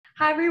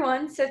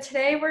everyone. So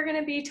today we're going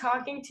to be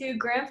talking to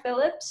Graham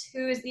Phillips,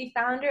 who is the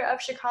founder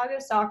of Chicago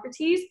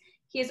Socrates.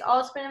 He has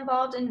also been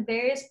involved in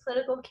various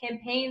political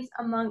campaigns,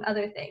 among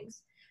other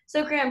things.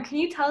 So Graham, can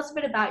you tell us a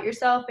bit about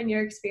yourself and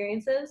your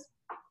experiences?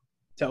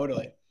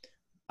 Totally.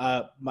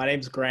 My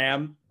name's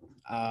Graham.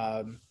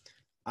 I'm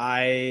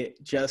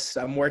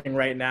working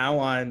right now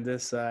on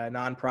this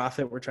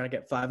nonprofit we're trying to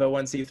get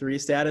 501c3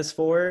 status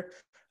for.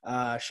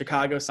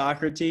 Chicago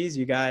Socrates.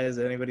 You guys,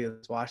 anybody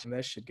that's watching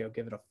this should go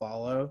give it a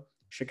follow.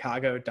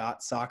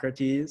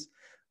 Chicago.Socrates.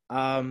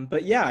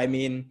 But yeah, I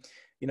mean,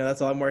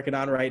 that's all I'm working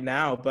on right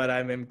now, but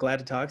I'm glad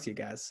to talk to you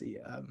guys.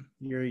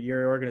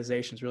 Your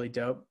organization's really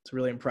dope. It's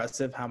really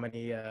impressive how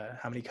many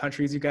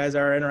countries you guys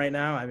are in right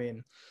now. I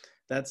mean,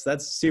 that's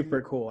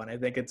super cool. And I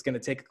think it's going to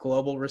take a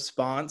global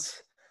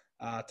response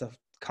to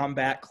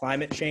combat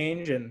climate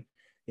change. And,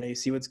 you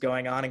see what's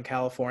going on in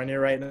California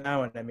right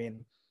now. And I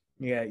mean,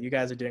 yeah, you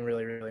guys are doing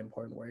really, really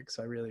important work.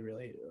 So I really,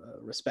 really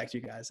respect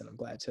you guys. And I'm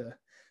glad to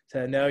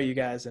know you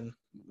guys. And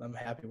I'm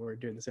happy we're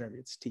doing this interview.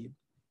 It's Teed.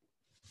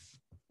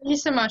 Thank you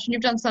so much. And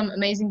you've done some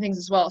amazing things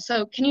as well.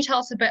 So can you tell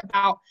us a bit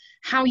about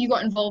how you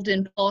got involved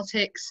in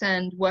politics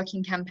and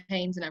working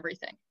campaigns and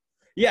everything?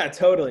 Yeah,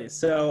 totally.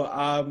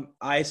 So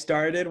I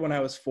started when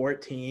I was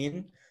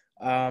 14,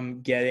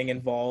 getting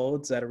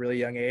involved at a really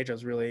young age. I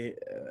was really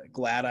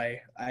glad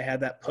I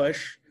had that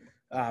push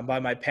by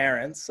my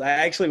parents. I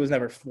actually was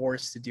never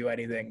forced to do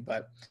anything,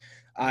 but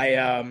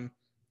I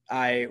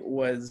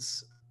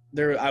was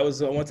there. I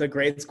went to a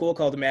grade school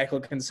called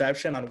Immaculate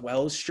Conception on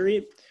Wells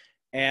Street,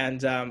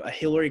 and a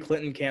Hillary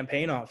Clinton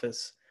campaign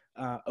office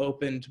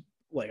opened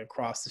like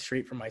across the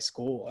street from my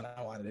school, and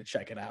I wanted to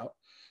check it out.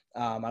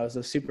 I was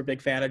a super big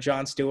fan of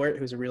Jon Stewart,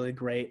 who's a really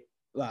great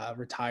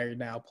retired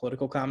now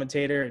political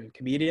commentator and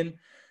comedian.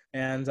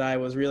 And I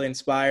was really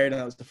inspired.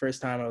 And that was the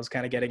first time I was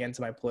kind of getting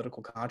into my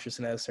political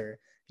consciousness, or,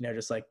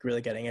 just like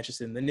really getting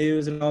interested in the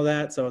news and all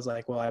that. So I was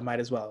like, well, I might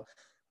as well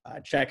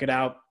check it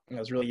out. And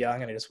I was really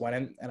young, and I just went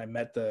in and I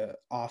met the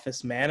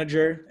office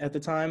manager at the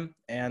time.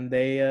 And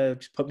they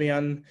just put me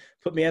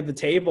at the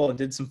table and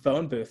did some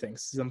phone boothing,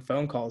 some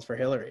phone calls for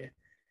Hillary.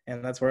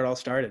 And that's where it all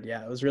started.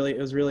 Yeah, it was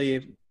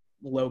really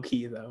low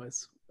key though,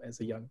 as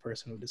a young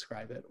person would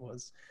describe it.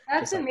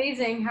 That's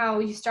amazing how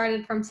you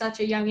started from such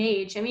a young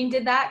age. I mean,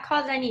 did that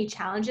cause any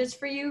challenges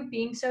for you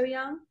being so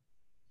young?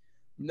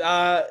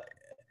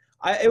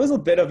 It was a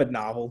bit of a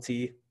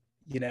novelty,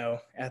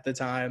 at the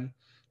time.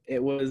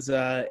 It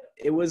wasn't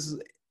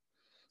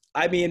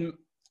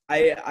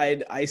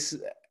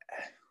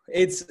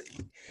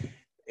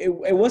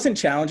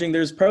challenging.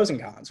 There's pros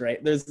and cons,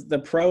 right? There's the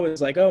pro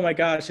is like, oh my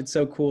gosh, it's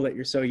so cool that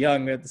you're so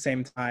young. At the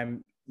same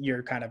time,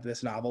 you're kind of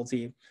this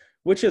novelty,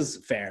 which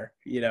is fair.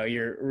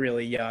 You're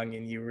really young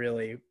and you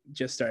really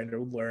just starting to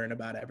learn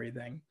about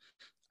everything.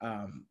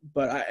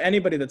 But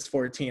anybody that's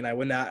 14, I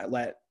would not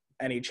let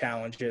any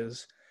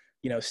challenges,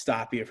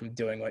 stop you from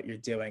doing what you're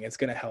doing. It's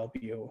going to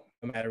help you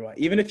no matter what.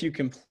 Even if you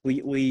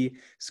completely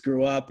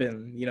screw up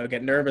and,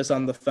 get nervous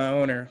on the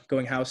phone or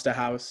going house to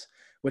house,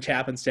 which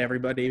happens to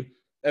everybody,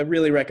 I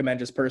really recommend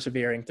just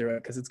persevering through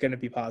it, because it's going to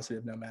be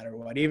positive no matter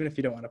what. Even if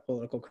you don't want a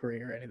political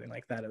career or anything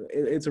like that,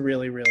 it's a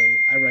really, really,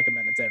 I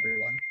recommend it to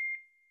everyone.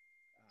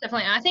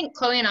 Definitely. I think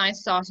Chloe and I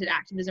started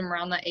activism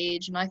around that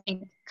age. And I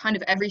think kind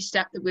of every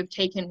step that we've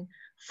taken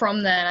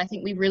from then, I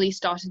think we really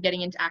started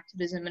getting into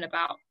activism in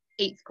about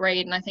 8th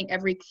grade. And I think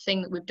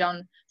everything that we've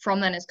done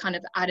from then is kind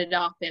of added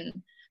up in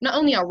not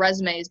only our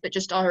resumes, but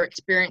just our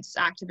experience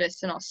as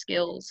activists and our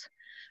skills.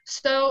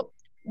 So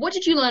what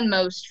did you learn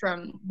most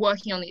from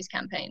working on these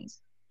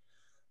campaigns?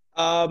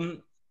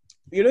 You'll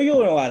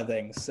learn a lot of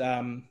things.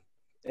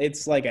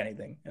 It's like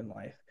anything in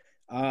life.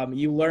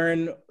 You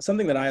learn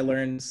something that I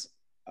learned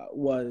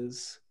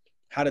was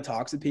how to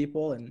talk to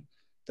people, and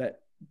that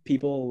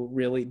people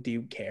really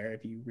do care.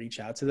 If you reach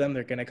out to them,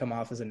 they're going to come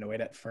off as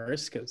annoyed at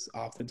first, because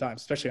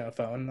oftentimes, especially on the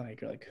phone,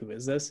 like you're like, who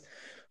is this?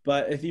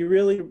 But if you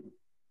really,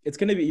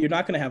 you're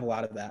not going to have a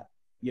lot of that.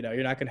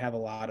 You're not going to have a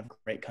lot of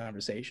great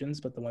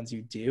conversations, but the ones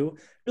you do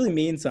really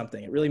mean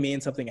something. It really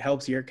means something. It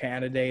helps your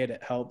candidate.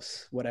 It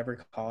helps whatever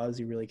cause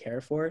you really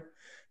care for.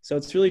 So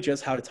it's really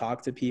just how to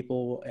talk to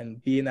people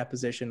and be in that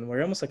position where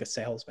you're almost like a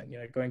salesman,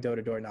 going door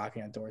to door,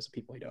 knocking on doors of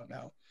people you don't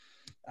know.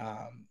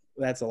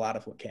 That's a lot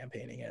of what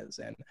campaigning is.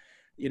 And,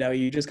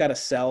 you just got to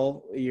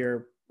sell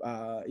you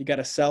got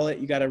to sell it.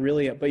 You got to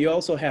really, but you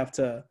also have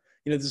to,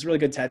 there's this really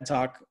good TED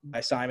talk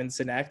by Simon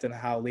Sinek on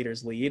how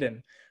leaders lead.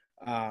 And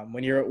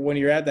when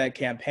you're at that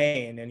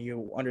campaign, and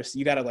you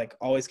got to like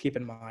always keep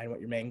in mind what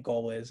your main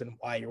goal is and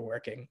why you're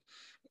working.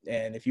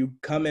 And if you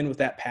come in with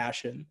that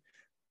passion,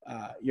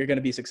 you're going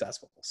to be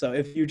successful. So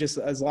if you just,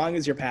 as long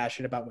as you're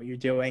passionate about what you're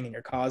doing and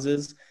your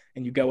causes,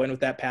 and you go in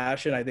with that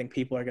passion, I think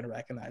people are going to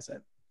recognize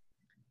it.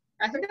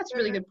 I think that's a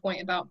really good point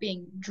about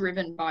being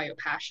driven by your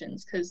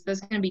passions, because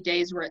there's going to be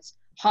days where it's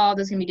hard,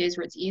 there's going to be days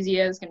where it's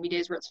easier, there's going to be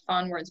days where it's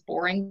fun, where it's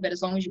boring, but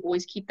as long as you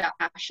always keep that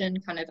passion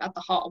kind of at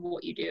the heart of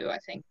what you do, I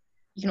think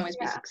you can always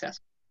be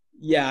successful.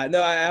 Yeah,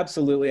 no,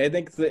 absolutely. I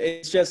think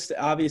it's just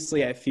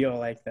obviously I feel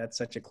like that's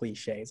such a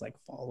cliche. It's like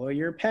follow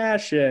your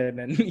passion,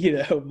 and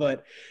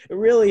but it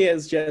really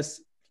is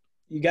just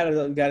you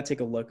gotta take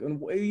a look, and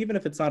even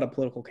if it's not a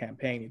political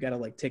campaign, you gotta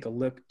like take a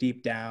look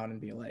deep down and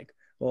be like,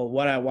 well,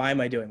 why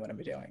am I doing what I'm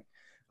doing?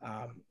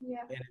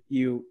 Yeah.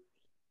 And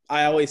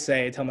I always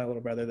say, I tell my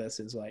little brother this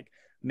is like,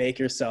 make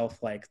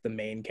yourself like the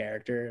main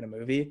character in a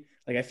movie.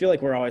 Like, I feel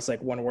like we're always like,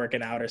 when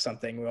working out or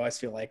something, we always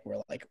feel like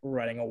we're like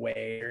running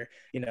away or,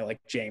 like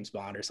James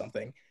Bond or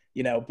something,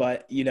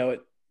 but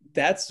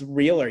that's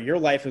realer. Your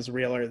life is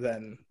realer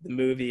than the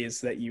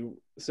movies that you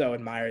so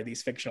admire,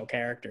 these fictional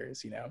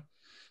characters.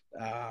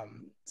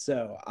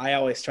 So I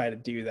always try to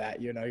do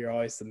that. You're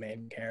always the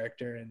main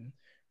character, and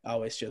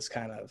always just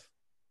kind of,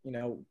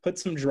 put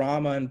some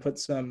drama and put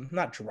some,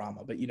 not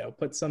drama, but,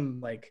 put some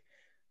like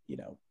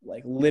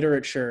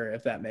literature,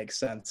 if that makes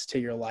sense, to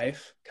your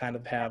life. Kind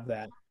of have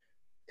that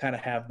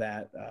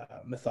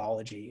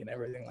mythology and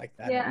everything like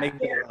that. Yeah.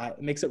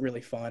 It makes it really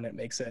fun. It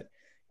makes it,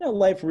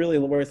 life really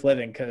worth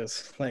living.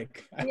 Because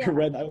like I Yeah.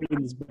 read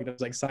this book, it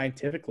was like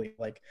scientifically,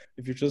 like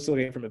if you're just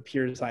looking from a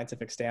pure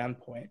scientific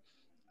standpoint,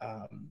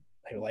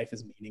 your life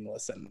is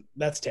meaningless, and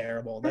that's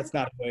terrible. That's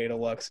not a way to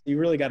look. So you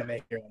really got to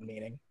make your own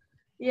meaning.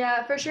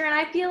 Yeah, for sure. And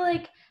I feel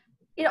like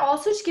it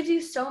also just gives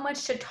you so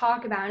much to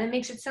talk about, and it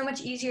makes it so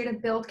much easier to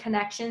build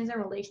connections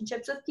and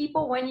relationships with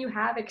people when you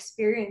have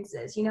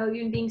experiences,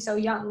 even being so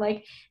young. Like,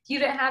 if you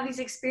didn't have these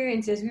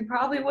experiences, we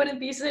probably wouldn't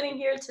be sitting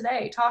here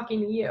today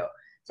talking to you.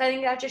 So I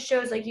think that just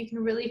shows like you can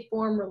really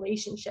form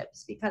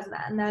relationships because of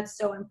that, and that's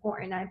so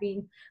important. I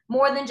mean,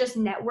 more than just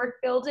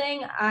network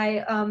building,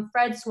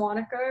 Fred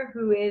Swaniker,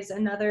 who is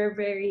another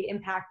very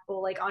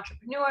impactful like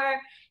entrepreneur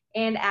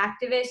and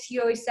activist, he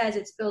always says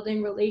it's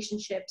building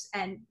relationships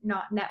and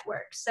not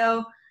networks.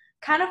 So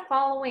kind of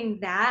following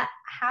that,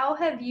 how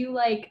have you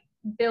like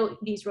built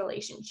these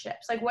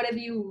relationships? Like, what have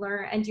you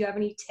learned, and do you have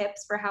any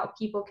tips for how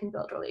people can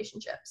build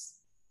relationships?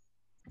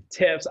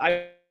 Tips.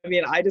 I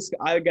mean,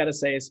 I gotta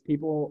say is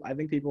I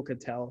think people could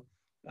tell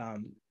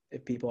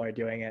if people are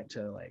doing it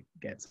to like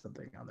get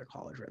something on their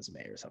college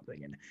resume or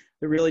something, and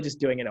they're really just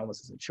doing it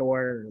almost as a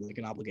chore or like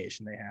an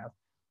obligation they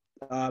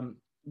have.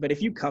 But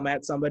if you come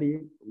at somebody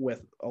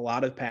with a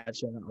lot of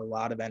passion, a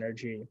lot of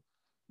energy,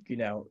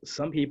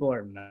 some people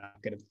are not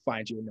going to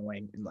find you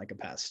annoying and like a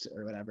pest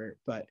or whatever.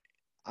 But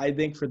I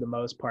think for the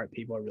most part,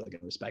 people are really going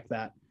to respect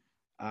that.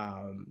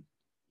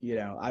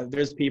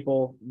 There's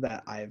people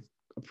that I've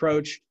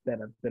approached that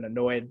have been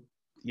annoyed,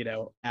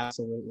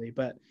 absolutely.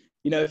 But,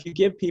 if you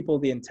give people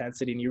the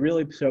intensity and you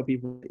really show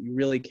people that you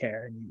really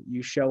care, and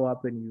you show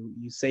up and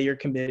you say you're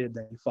committed,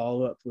 then you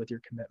follow up with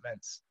your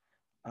commitments.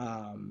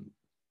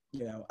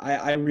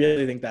 I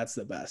really think that's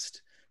the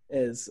best.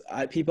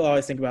 People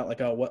always think about like,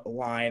 oh, what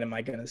line am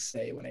I going to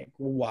say when I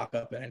walk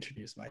up and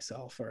introduce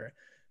myself, or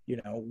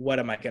what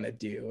am I going to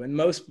do? And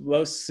most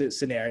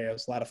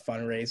scenarios, a lot of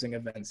fundraising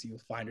events, you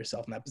find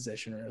yourself in that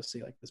position, or you'll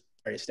see like this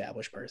very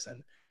established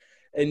person,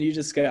 and you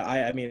just go,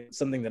 I mean,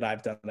 something that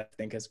I've done that I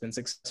think has been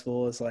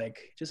successful is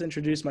like just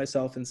introduce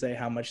myself and say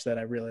how much that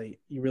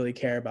you really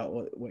care about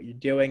what you're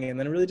doing, and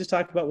then really just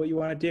talk about what you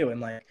want to do, and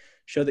like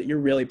show that you're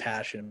really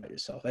passionate about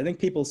yourself. I think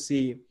people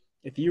see,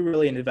 if you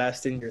really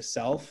invest in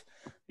yourself,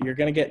 you're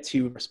going to get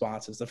two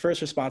responses. The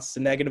first response is a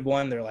negative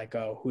one. They're like,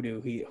 oh, who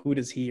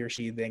does he or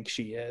she think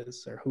she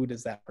is? Or who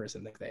does that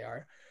person think they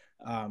are?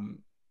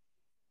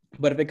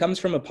 But if it comes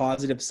from a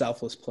positive,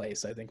 selfless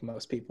place, I think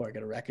most people are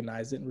going to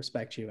recognize it and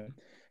respect you. And,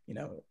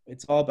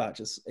 it's all about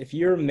just, if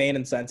your main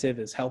incentive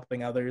is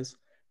helping others,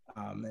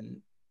 and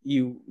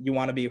you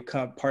want to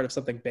become part of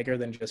something bigger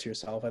than just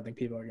yourself, I think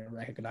people are going to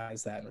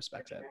recognize that and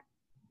respect that.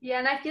 Yeah,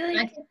 and I feel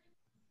like,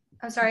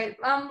 I'm sorry,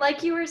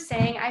 like you were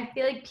saying, I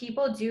feel like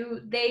people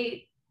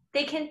they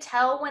can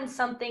tell when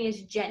something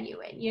is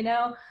genuine,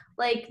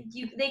 like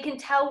they can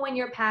tell when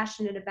you're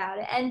passionate about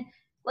it. And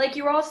like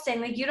you were all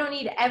saying, like, you don't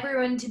need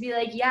everyone to be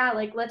like, yeah,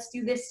 like, let's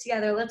do this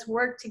together, let's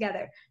work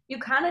together. You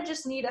kind of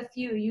just need a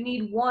few. You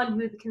need one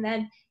who can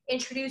then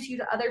introduce you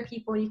to other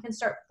people, and you can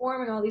start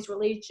forming all these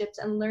relationships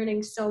and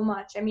learning so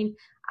much. I mean,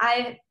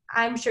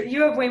 I'm sure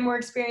you have way more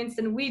experience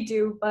than we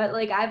do, but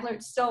like, I've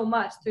learned so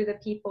much through the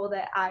people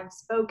that I've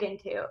spoken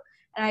to.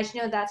 And I just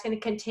know that's going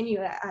to continue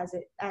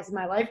as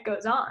my life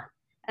goes on.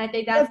 And I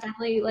think that's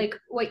definitely like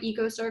what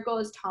EcoCircle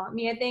has taught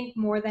me, I think,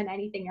 more than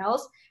anything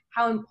else,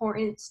 how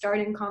important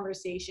starting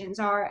conversations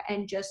are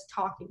and just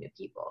talking to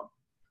people.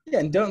 Yeah,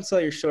 and don't sell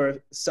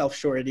yourself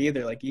short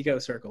either. Like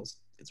EcoCircles,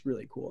 it's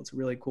really cool. It's a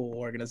really cool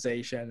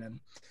organization,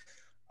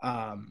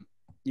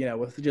 and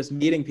with just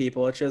meeting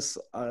people, it's just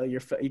you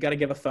got to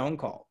give a phone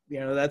call.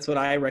 That's what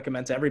I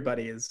recommend to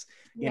everybody. Is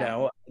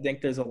I think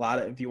there's a lot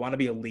of, if you want to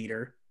be a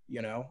leader,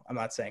 I'm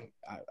not saying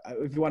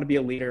if you want to be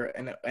a leader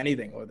in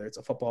anything, whether it's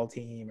a football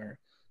team or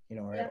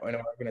or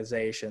an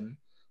organization,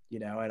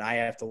 and I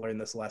have to learn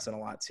this lesson a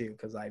lot too,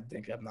 because I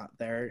think I'm not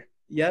there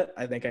yet.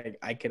 I think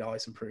I could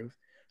always improve.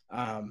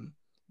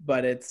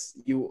 But it's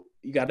you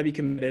got to be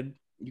committed,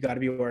 you got to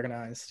be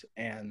organized,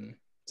 and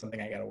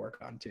something I got to work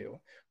on too.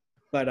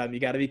 But you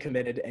got to be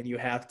committed, and you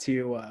have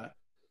to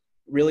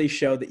really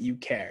show that you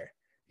care.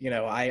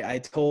 I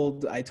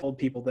told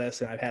people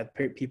this, and I've had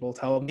people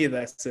tell me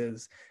this,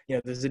 is,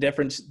 there's a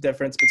difference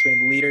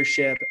between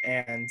leadership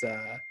and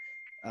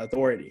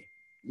authority.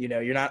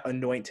 You're not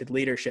anointed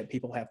leadership.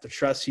 People have to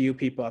trust you.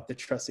 People have to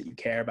trust that you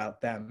care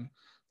about them.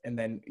 And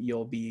then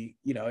you'll be,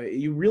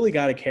 you really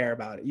got to care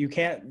about it. You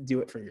can't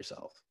do it for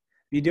yourself.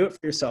 If you do it for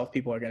yourself,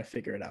 people are going to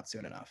figure it out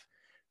soon enough.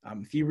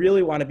 If you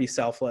really want to be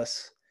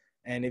selfless,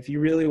 and if you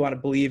really want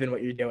to believe in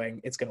what you're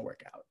doing, it's going to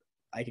work out.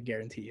 I can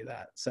guarantee you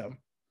that. So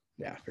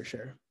yeah, for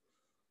sure.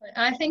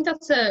 I think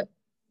that's a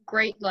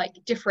great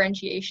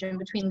differentiation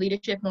between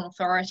leadership and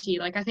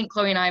authority. I think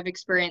Chloe and I have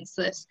experienced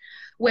this,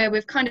 where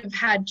we've kind of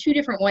had two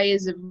different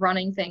ways of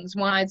running things.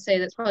 One, I'd say,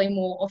 that's probably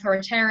more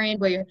authoritarian,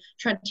 where you're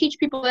trying to teach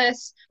people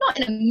this, not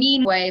in a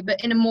mean way,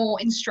 but in a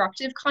more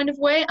instructive kind of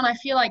way. And I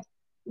feel like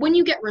when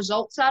you get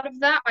results out of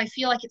that, I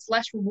feel like it's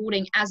less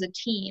rewarding as a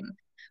team.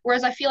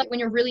 Whereas I feel like when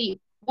you're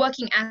really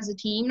working as a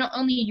team, not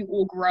only are you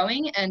all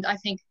growing, and I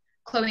think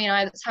Chloe and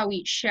I, that's how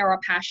we share our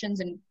passions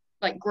and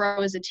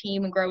grow as a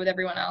team and grow with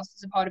everyone else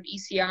as a part of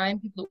ECI and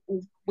people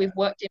that we've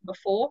worked in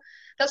before.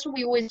 That's what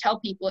we always tell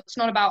people. It's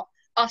not about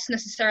us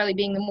necessarily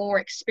being the more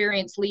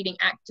experienced leading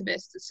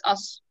activists. It's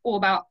us all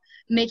about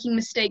making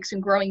mistakes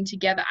and growing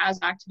together as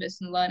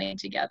activists and learning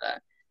together.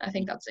 I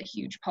think that's a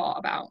huge part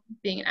about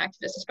being an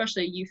activist,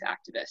 especially a youth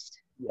activist.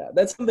 Yeah,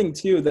 that's something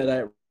too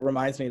that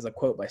reminds me is a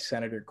quote by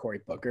Senator Cory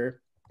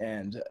Booker.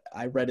 And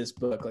I read his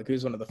book. He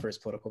was one of the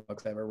first political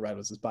books I ever read,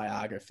 was his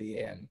biography.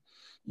 And,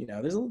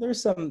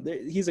 there's some,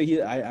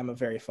 I'm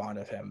very fond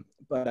of him,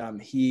 but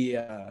he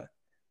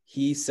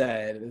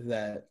said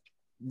that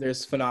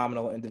there's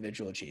phenomenal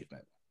individual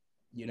achievement.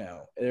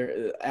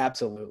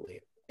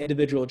 Absolutely.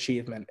 Individual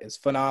achievement is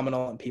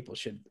phenomenal and people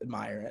should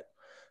admire it.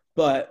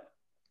 But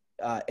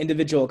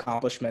individual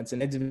accomplishments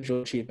and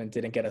individual achievement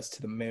didn't get us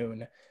to the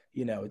moon.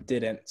 It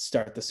didn't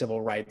start the civil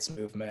rights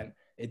movement.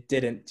 It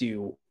didn't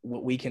do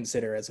what we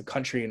consider as a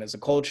country and as a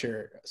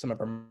culture some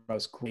of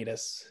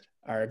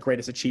our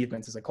greatest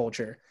achievements as a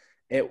culture.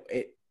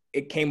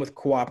 It came with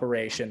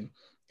cooperation,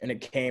 and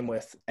it came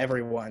with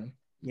everyone,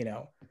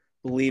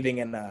 believing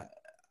in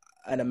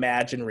an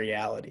imagined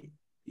reality.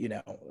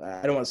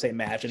 I don't want to say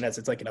imagine as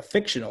it's in a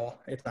fictional,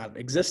 it's not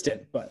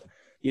existent, but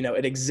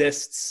it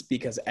exists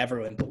because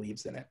everyone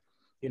believes in it.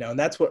 And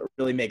that's what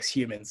really makes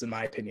humans, in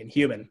my opinion,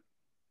 human,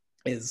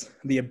 is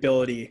the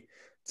ability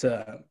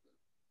to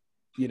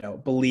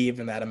believe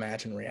in that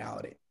imagined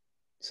reality.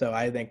 So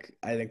I think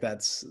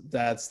that's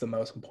the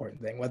most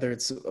important thing, whether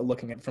it's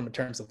looking at from in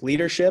terms of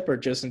leadership or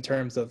just in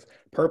terms of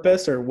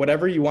purpose or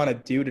whatever you want to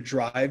do to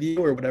drive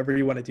you or whatever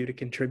you want to do to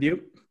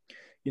contribute,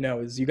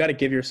 is you got to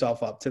give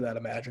yourself up to that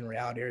imagined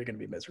reality or you're going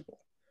to be miserable.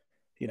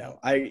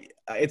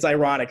 It's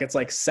ironic.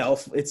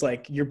 It's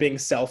like you're being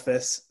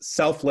selfless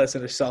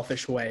in a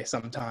selfish way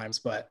sometimes,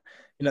 but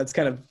it's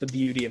kind of the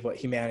beauty of what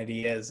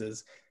humanity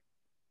is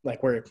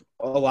we're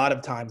a lot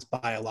of times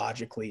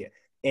biologically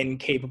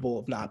incapable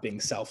of not being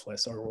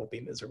selfless or we'll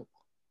be miserable.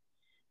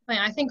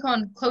 I think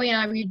on Chloe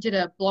and I, we did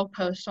a blog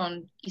post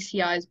on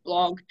ECI's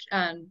blog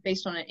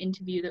based on an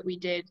interview that we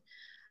did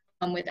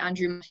with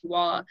Andrew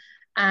Masiwala.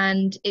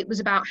 And it was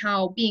about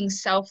how being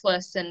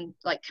selfless and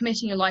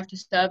committing your life to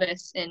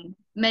service in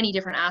many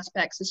different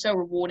aspects is so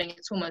rewarding.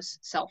 It's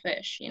almost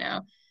selfish,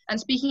 And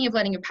speaking of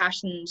letting your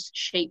passions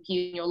shape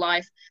you in your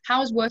life,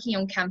 how has working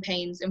on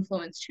campaigns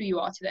influenced who you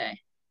are today?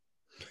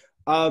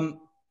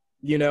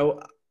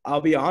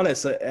 I'll be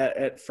honest,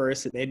 at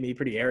first it made me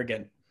pretty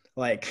arrogant.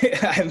 I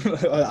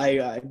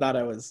thought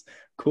I was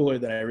cooler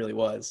than I really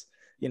was.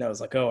 I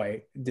was like, oh,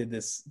 I did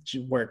this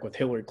work with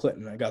Hillary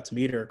Clinton. I got to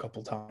meet her a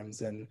couple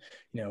times and,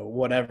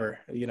 whatever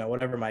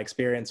my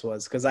experience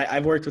was. Because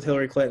I've worked with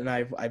Hillary Clinton.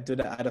 I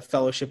had a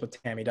fellowship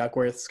with Tammy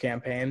Duckworth's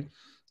campaign.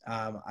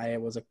 I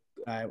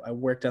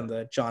worked on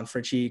the John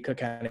Fritchie Cook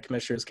County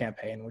Commissioner's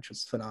campaign, which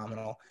was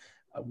phenomenal.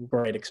 A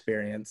great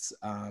experience.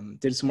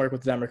 Did some work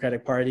with the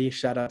Democratic Party.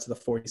 Shout out to the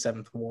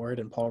 47th Ward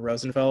and Paul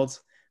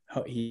Rosenfeld.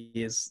 He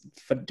is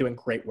doing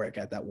great work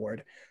at that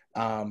ward.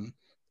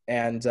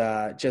 And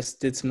just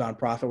did some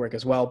nonprofit work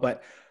as well.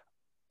 But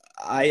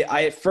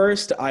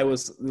especially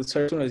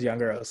when I was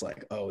younger, I was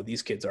like, oh,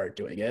 these kids aren't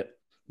doing it.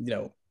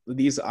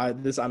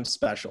 I'm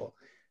special.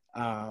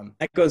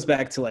 That goes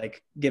back to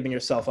giving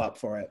yourself up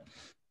for it.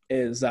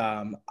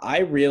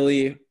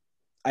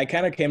 I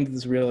kind of came to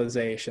this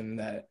realization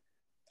that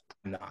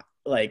I'm not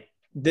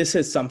this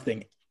is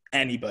something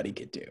anybody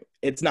could do.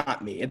 It's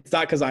not me. It's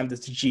not because I'm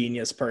this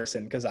genius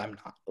person, because I'm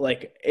not.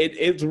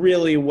 It's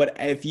really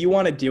if you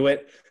want to do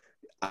it,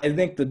 I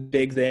think the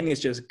big thing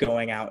is just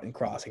going out and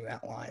crossing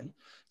that line.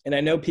 And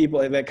I know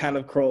people that kind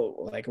of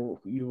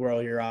you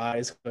roll your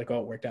eyes oh, it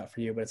worked out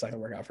for you, but it's not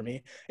gonna work out for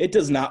me. It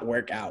does not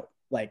work out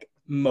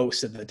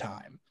most of the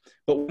time,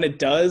 but when it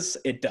does,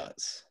 it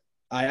does.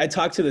 I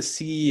talked to the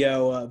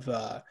CEO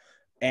of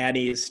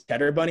Annie's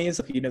Cheddar Bunnies.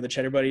 If you know the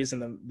Cheddar Bunnies,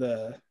 and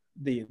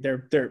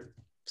they're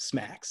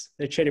smacks.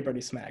 They're Cheddar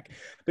Bunny smack.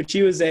 But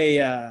she was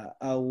a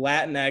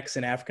Latinx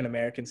and African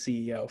American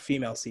CEO,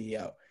 female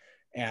CEO,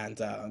 And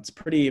it's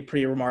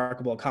pretty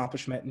remarkable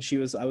accomplishment.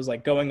 And I was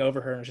like going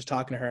over her and just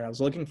talking to her, and I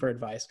was looking for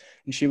advice,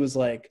 and she was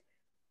like,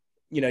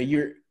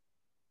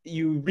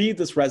 you read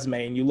this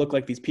resume and you look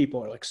like these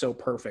people are like so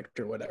perfect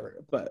or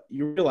whatever, but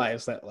you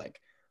realize that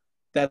like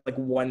that like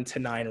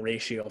 1-to-9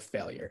 ratio of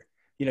failure.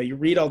 You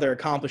read all their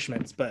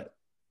accomplishments, but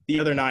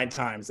the other 9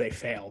 times they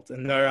failed,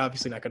 and they're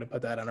obviously not going to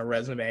put that on a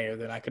resume, or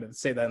they're not going to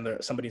say that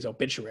in somebody's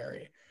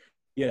obituary.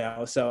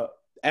 So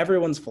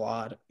everyone's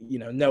flawed.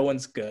 No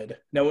one's good.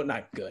 No one,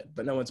 not good,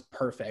 but no one's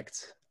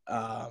perfect.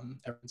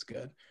 Everyone's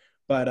good.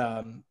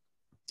 But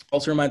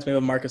also reminds me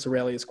of Marcus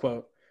Aurelius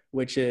quote,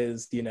 which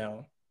is,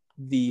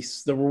 the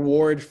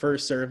reward for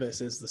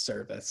service is the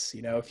service.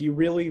 If you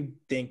really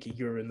think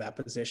you're in that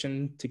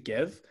position to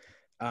give,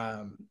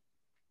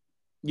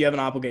 you have an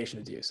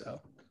obligation to do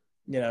so.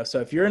 So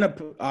if you're in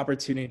an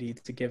opportunity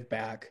to give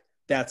back,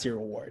 that's your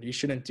reward. You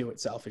shouldn't do it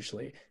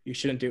selfishly. You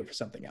shouldn't do it for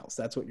something else.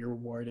 That's what your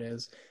reward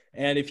is.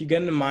 And if you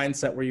get in a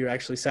mindset where you're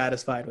actually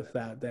satisfied with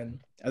that, then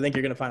I think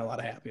you're going to find a lot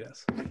of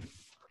happiness.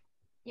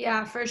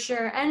 Yeah, for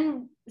sure.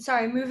 And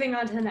sorry, moving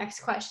on to the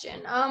next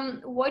question.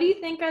 What do you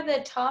think are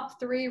the top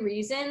 3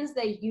 reasons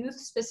that youth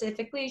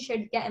specifically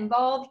should get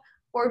involved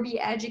or be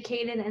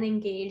educated and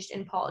engaged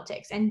in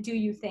politics? And do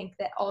you think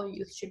that all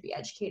youth should be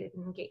educated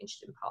and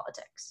engaged in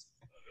politics?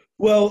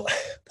 Well,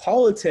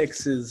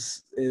 politics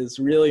is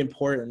really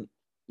important,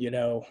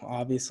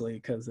 obviously,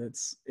 because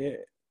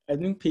I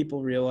think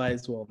people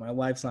realize, well, my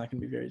life's not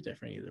going to be very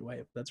different either way.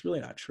 But that's really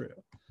not true.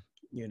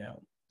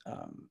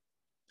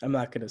 I'm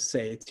not going to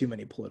say too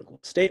many political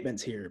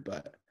statements here,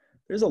 but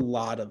there's a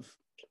lot of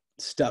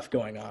stuff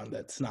going on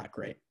that's not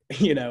great,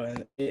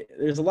 and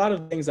there's a lot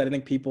of things that I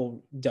think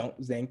people don't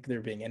think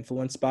they're being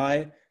influenced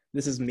by.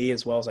 This is me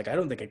as well. As like, I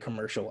don't think a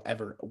commercial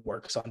ever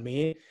works on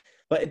me,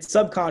 but it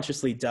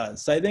subconsciously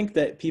does. So I think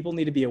that people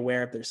need to be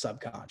aware of their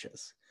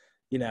subconscious,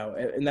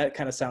 and that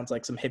kind of sounds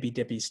like some hippy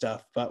dippy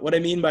stuff. But what I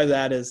mean by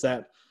that is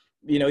that,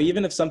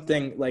 even if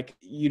something like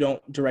you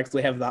don't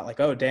directly have that, like,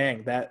 oh,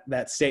 dang,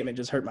 that statement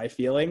just hurt my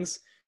feelings,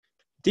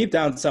 deep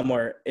down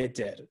somewhere it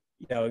did,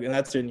 and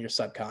that's in your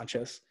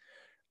subconscious.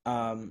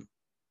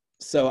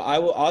 So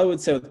I would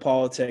say with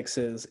politics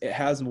is it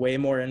has way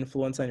more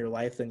influence on your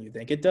life than you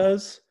think it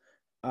does.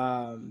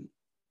 I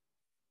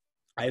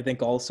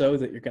think also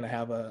that you're going to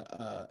have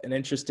an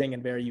interesting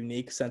and very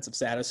unique sense of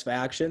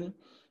satisfaction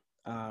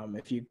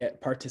if you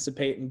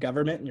participate in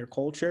government and your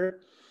culture.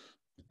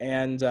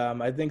 And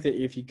I think that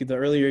the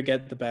earlier you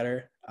get, the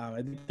better.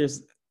 I think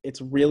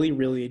it's really,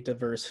 really a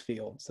diverse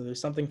field. So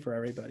there's something for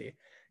everybody.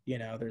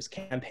 There's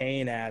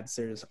campaign ads,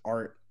 there's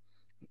art.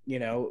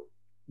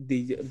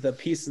 The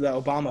piece of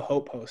the Obama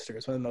Hope poster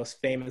is one of the most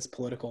famous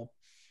political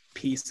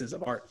pieces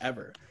of art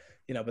ever.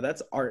 But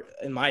that's art,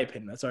 in my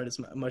opinion. That's art as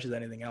much as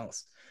anything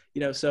else.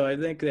 So I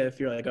think that if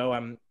you're like, oh,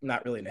 I'm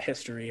not really into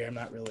history, or I'm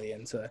not really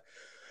into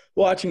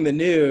watching the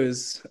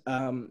news,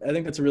 I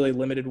think that's a really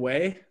limited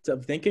way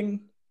of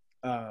thinking.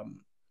 I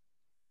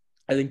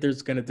think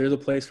there's a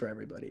place for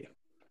everybody.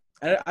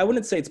 I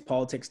wouldn't say it's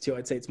politics too.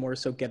 I'd say it's more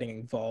so getting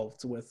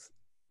involved with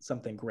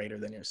something greater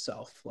than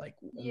yourself, like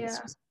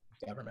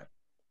government.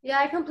 Yeah,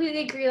 I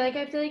completely agree. Like,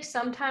 I feel like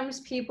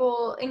sometimes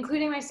people,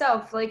 including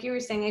myself, like you were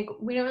saying, like,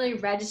 we don't really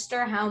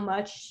register how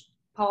much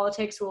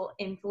politics will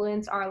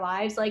influence our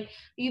lives. Like,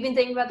 you even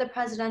think about the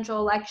presidential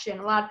election.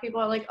 A lot of people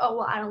are like, oh,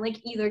 well, I don't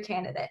like either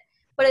candidate.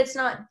 But it's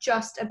not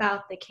just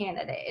about the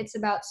candidate. It's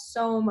about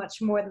so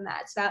much more than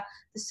that. It's about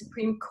the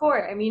Supreme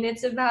Court. I mean,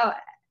 it's about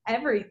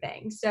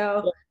everything.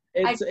 So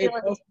it's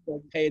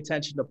also pay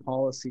attention to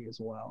policy as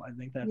well. I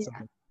think that's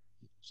something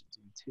you should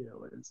do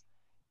too, is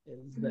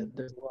that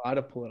there's a lot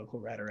of political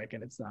rhetoric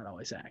and it's not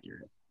always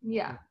accurate.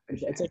 Yeah.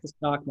 It's like the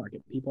stock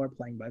market. People are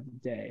playing by the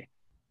day.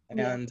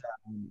 And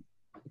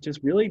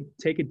just really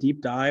take a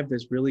deep dive.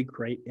 There's really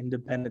great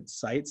independent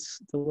sites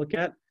to look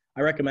at.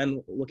 I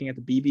recommend looking at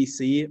the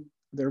BBC.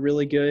 They're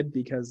really good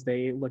because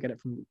they look at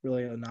it from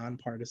really a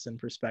nonpartisan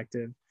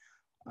perspective.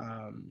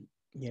 I'm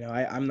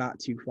not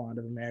too fond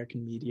of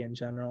American media in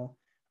general.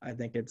 I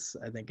think it's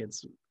a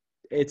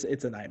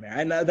nightmare.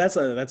 And that's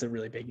a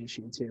really big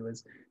issue too,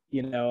 is,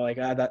 like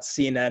that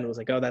CNN was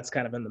like, oh, that's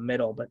kind of in the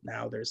middle, but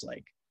now there's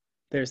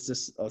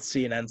this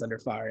CNN's under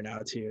fire now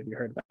too. Have you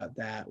heard about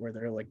that? Where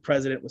they're like,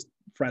 president was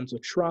friends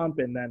with Trump,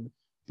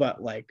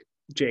 but like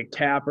Jake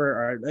Tapper,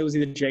 or it was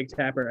either Jake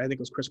Tapper, I think it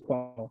was Chris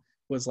Cuomo,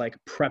 was like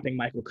prepping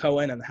Michael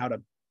Cohen on how to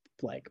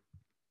like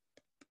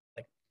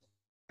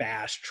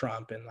bash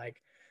Trump, and like,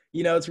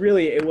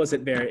 it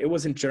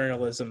wasn't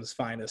journalism's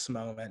finest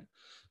moment,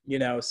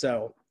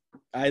 so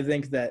I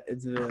think that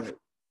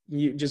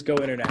you just go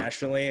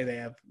internationally, they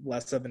have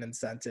less of an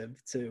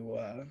incentive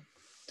to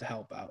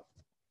help out,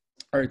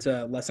 or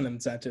to less an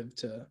incentive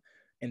to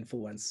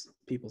influence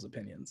people's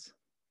opinions.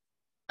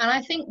 And I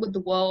think with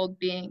the world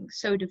being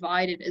so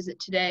divided as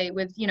it today,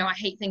 with, I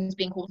hate things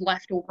being called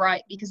left or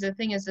right, because the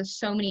thing is, there's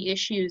so many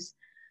issues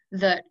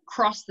that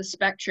cross the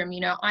spectrum.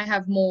 I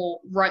have more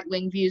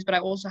right-wing views, but I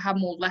also have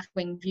more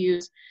left-wing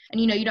views.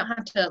 And, you don't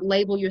have to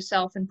label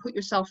yourself and put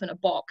yourself in a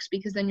box,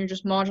 because then you're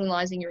just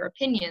marginalizing your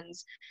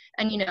opinions.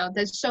 And,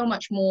 there's so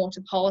much more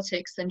to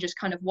politics than just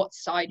kind of what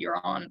side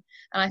you're on.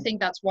 And I think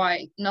that's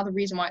another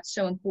reason why it's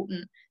so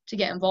important to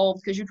get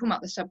involved, because you're talking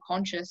about the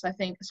subconscious. I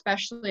think,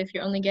 especially if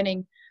you're only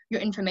getting your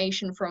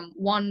information from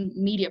one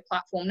media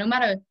platform, no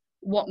matter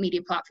what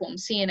media platform,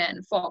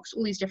 CNN, Fox,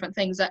 all these different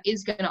things, that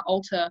is going to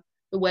alter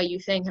the way you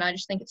think. And I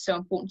just think it's so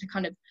important to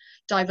kind of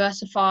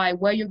diversify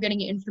where you're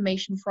getting your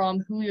information from,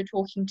 who you're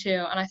talking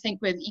to. And I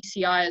think with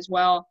ECI as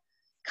well,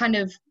 kind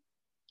of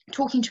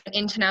talking to an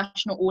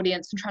international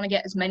audience and trying to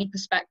get as many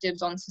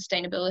perspectives on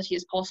sustainability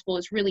as possible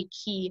is really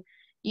key,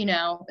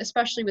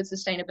 especially with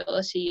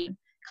sustainability,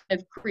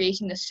 kind of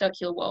creating this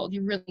circular world.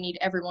 You really need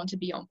everyone to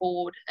be on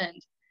board and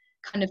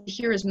kind of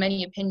hear as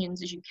many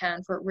opinions as you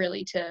can for it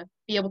really to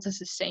be able to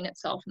sustain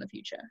itself in the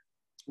future.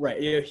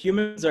 Right.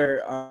 Humans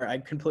are I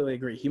completely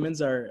agree.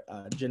 Humans are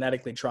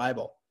genetically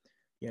tribal,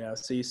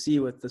 so you see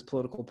with this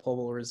political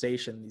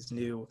polarization, these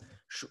new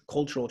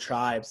cultural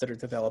tribes that are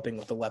developing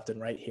with the left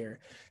and right here.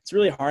 It's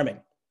really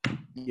harming.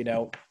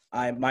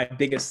 My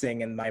biggest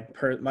thing and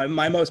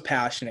my most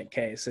passionate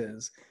case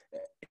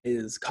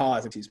is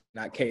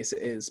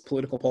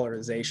political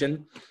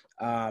polarization,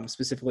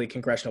 specifically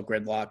congressional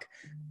gridlock.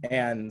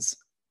 And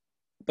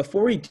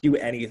before we do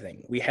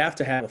anything, we have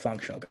to have a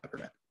functional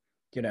government,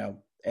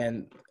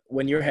 and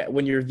when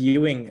you're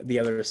viewing the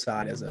other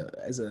side as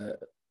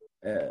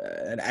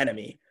an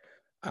enemy,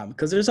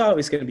 because there's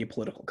always going to be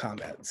political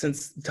combat.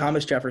 Since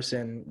Thomas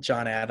Jefferson,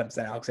 John Adams,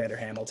 and Alexander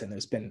Hamilton,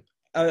 there's been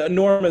an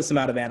enormous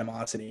amount of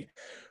animosity.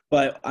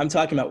 But I'm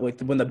talking about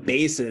when the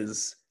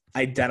bases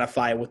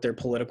identify with their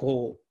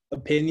political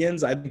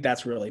opinions, I think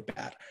that's really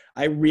bad.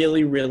 I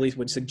really, really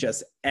would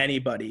suggest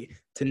anybody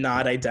to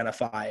not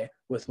identify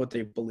with what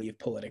they believe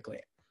politically.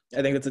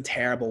 I think that's a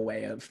terrible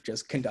way of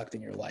just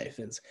conducting your life,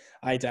 is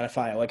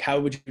identify, like, how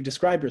would you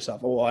describe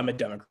yourself? Oh, well, I'm a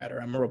Democrat,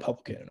 or I'm a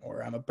Republican,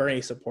 or I'm a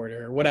Bernie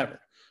supporter, or whatever.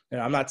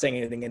 I'm not saying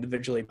anything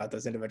individually about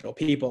those individual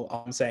people.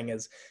 All I'm saying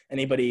is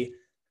anybody,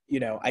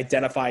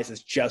 identifies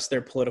as just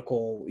their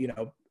political,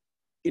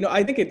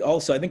 I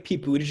think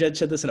Pete Buttigieg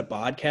said this in a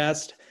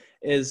podcast,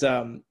 is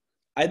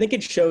I think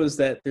it shows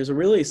that there's a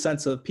really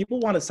sense of, people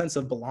want a sense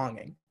of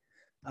belonging.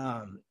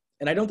 And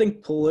I don't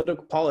think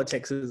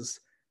politics is,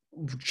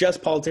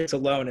 just politics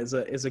alone is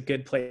a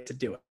good place to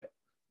do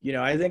it.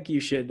 I think you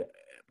should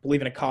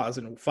believe in a cause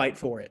and fight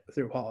for it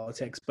through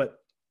politics, but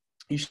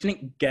you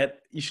shouldn't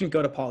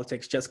go to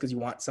politics just because you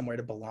want somewhere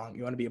to belong.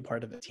 You want to be a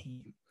part of a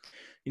team.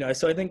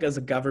 So I think as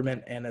a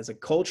government and as a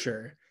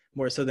culture,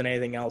 more so than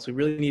anything else, we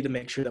really need to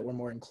make sure that we're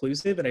more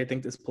inclusive. And I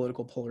think this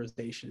political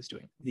polarization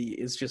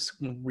is just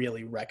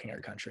really wrecking our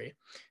country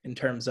in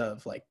terms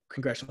of like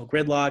congressional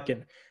gridlock,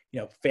 and,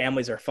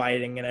 families are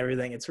fighting and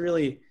everything.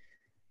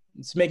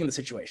 It's making the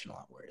situation a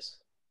lot worse.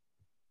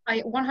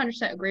 I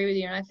 100% agree with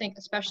you. And I think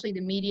especially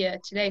the media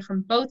today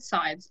from both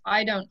sides,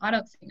 I don't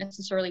think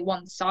necessarily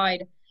one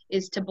side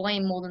is to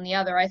blame more than the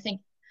other. I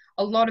think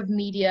a lot of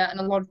media and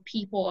a lot of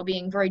people are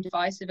being very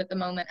divisive at the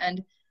moment.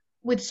 And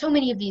with so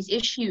many of these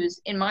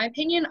issues, in my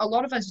opinion, a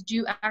lot of us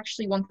do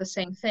actually want the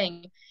same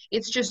thing.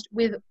 It's just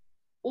with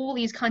all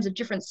these kinds of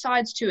different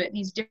sides to it,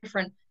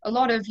 a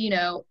lot of,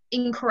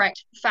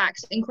 incorrect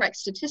facts, incorrect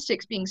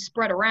statistics being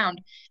spread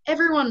around.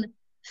 Everyone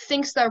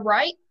thinks they're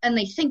right and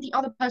they think the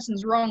other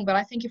person's wrong. But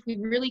I think if we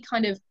really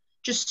kind of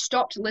just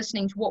stopped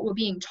listening to what we're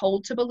being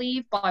told to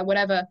believe by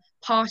whatever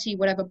party,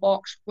 whatever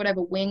box,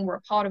 whatever wing we're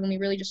a part of, and we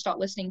really just start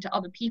listening to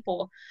other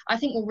people, I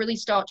think we'll really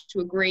start to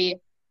agree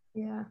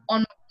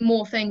on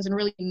more things and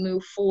really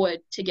move forward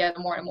together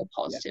more and more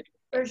positive.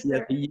 For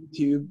sure.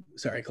 YouTube.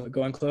 Sorry,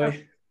 go on,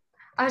 Chloe.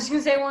 I was going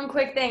to say one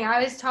quick thing.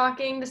 I was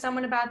talking to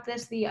someone about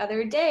this the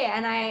other day,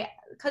 and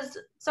because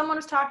someone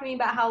was talking to me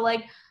about how,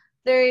 like,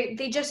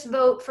 they just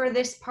vote for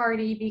this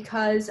party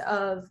because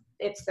of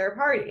it's their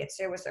party.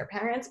 It was their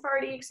parents'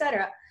 party,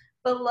 etc.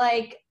 But,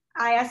 like,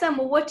 I asked them,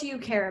 well, what do you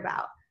care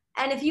about?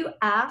 And if you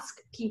ask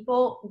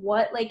people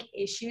what, like,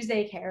 issues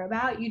they care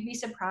about, you'd be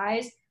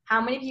surprised how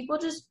many people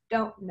just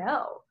don't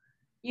know.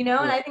 And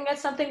I think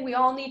that's something we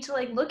all need to,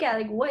 like, look at,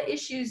 like, what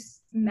issues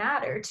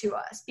matter to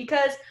us,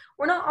 because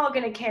we're not all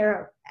going to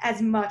care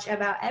as much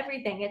about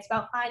everything. It's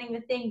about finding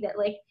the thing that,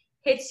 like,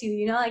 hits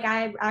you, like,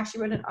 I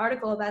actually wrote an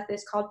article about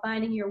this called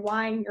Finding Your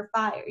Why and Your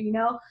Fire,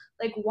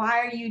 like, why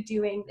are you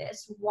doing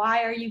this?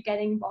 Why are you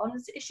getting involved in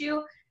this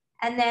issue?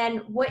 And then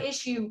what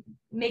issue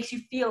makes you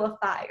feel a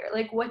fire?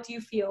 Like, what do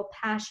you feel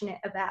passionate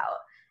about?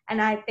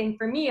 And I think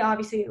for me,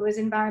 obviously, it was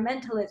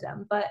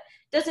environmentalism, but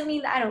doesn't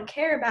mean that I don't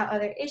care about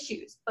other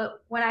issues. But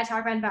when I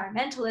talk about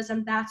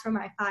environmentalism, that's where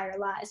my fire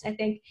lies. I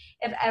think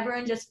if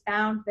everyone just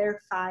found their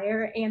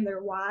fire and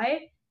their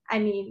why, I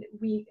mean,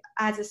 we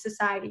as a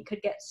society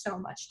could get so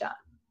much done.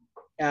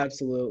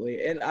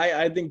 Absolutely. And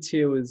I think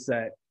too is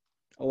that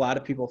a lot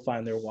of people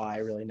find their why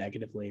really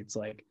negatively. It's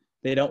like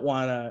they don't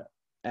want to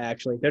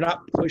they're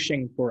not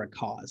pushing for a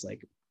cause.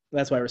 Like,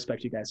 that's why I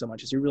respect you guys so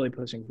much, is you're really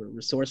pushing for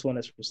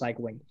resourcefulness,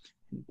 recycling,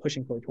 and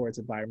pushing towards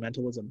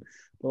environmentalism.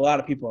 But a lot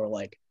of people are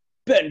like,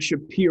 Ben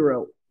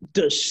Shapiro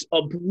just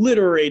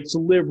obliterates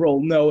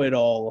liberal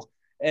know-it-all.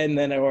 And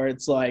then, or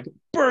it's like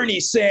Bernie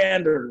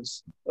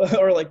Sanders,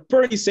 or like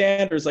Bernie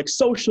Sanders, like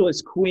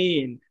socialist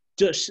queen,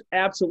 just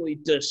absolutely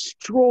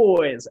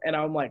destroys. And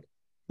I'm like,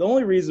 the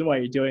only reason why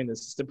you're doing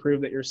this is to prove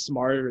that you're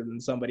smarter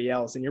than somebody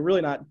else, and you're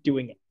really not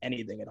doing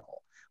anything at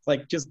all.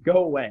 Like, just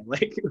go away.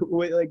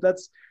 Like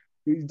that's,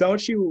 you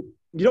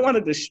don't want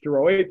to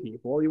destroy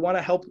people. You want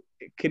to help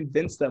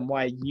convince them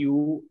why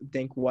you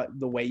think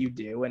the way you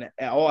do, and it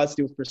all has to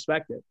do with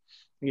perspective.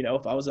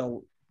 If I was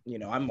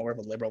I'm more of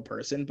a liberal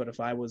person, but if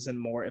I was in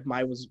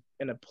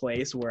a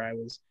place where I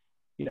was,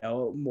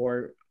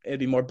 it'd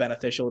be more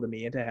beneficial to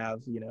me to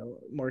have,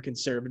 more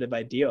conservative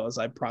ideals,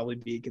 I'd probably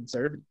be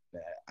conservative.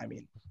 I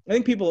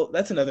think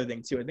that's another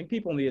thing too. I think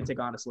people need to take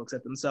honest looks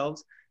at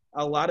themselves.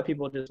 A lot of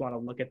people just want to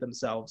look at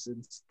themselves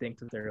and think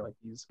that they're like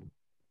these,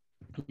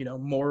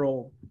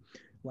 moral,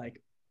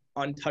 like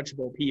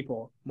untouchable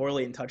people,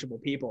 morally untouchable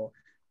people.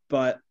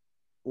 But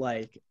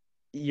like,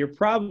 you would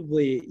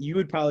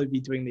probably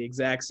be doing the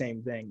exact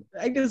same thing.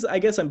 I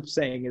guess I'm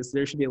saying is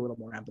there should be a little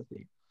more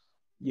empathy,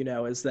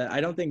 is that I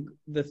don't think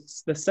the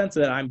sense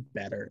that I'm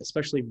better,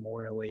 especially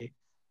morally,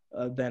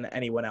 than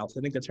anyone else.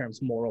 I think the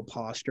term's moral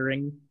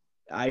posturing.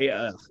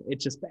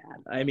 It's just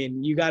bad.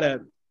 You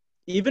gotta,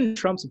 even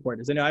Trump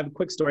supporters. I have a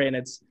quick story, and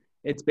it's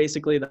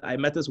basically that I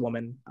met this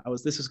woman.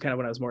 This was kind of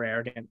when I was more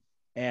arrogant,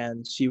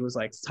 and she was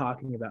like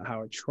talking about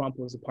how Trump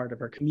was a part of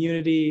her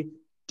community,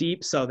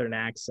 deep Southern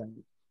accent,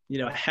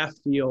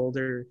 hefty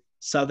older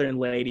Southern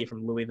lady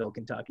from Louisville,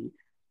 Kentucky.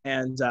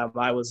 And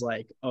I was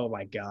like, oh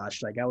my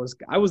gosh, like I was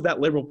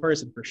that liberal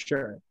person for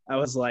sure. I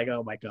was like,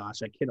 oh my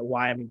gosh, I can't,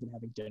 why I'm even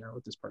having dinner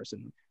with this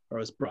person, or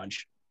it was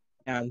brunch.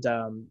 And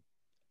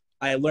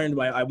I learned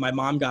my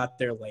mom got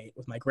there late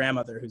with my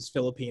grandmother, who's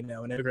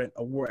Filipino, an immigrant,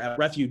 a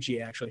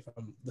refugee actually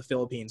from the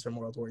Philippines from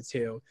World War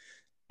II.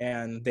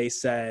 And they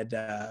said,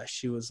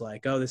 she was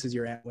like, oh, this is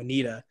your Aunt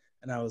Juanita.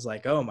 And I was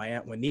like, oh, my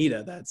Aunt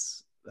Juanita,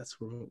 that's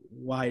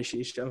why is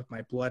she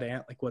my blood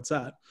aunt? Like, what's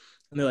up?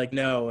 And they're like,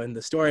 no. And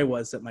the story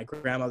was that my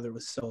grandmother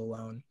was so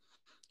alone,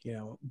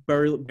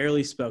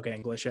 barely spoke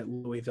English at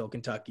Louisville,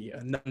 Kentucky.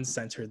 A nun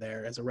sent her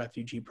there as a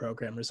refugee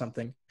program or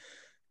something.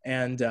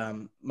 And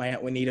my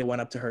Aunt Juanita went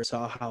up to her,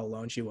 saw how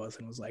alone she was,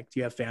 and was like, do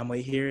you have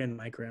family here? And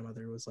my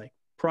grandmother was like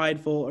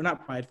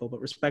not prideful,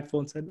 but respectful,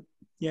 and said,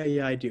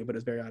 yeah, I do. But it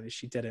was very obvious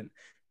she didn't.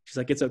 She's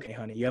like, it's okay,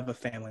 honey. You have a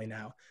family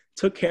now.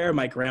 Took care of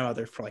my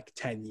grandmother for like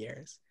 10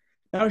 years.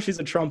 Now she's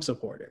a Trump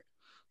supporter.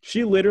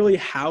 She literally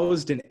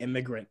housed an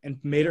immigrant and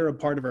made her a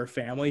part of her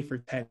family for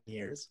 10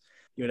 years.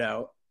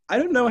 I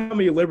don't know how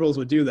many liberals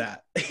would do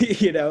that.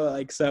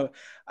 So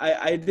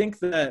I think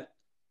that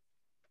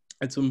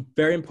it's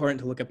very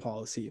important to look at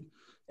policy,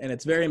 and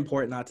it's very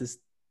important not to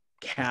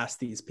cast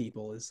these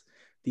people as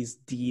these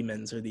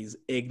demons or these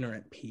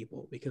ignorant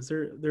people, because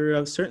there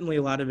are certainly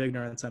a lot of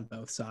ignorance on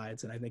both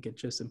sides. And I think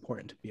it's just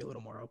important to be a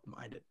little more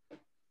open-minded.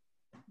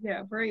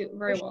 Yeah, very,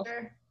 very well.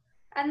 Sure.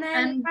 And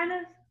then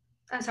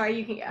I'm sorry,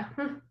 you can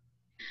go.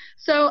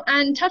 So,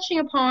 and touching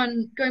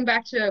upon going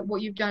back to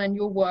what you've done in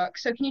your work,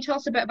 so can you tell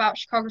us a bit about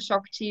Chicago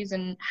Socrates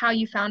and how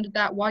you founded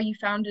that, why you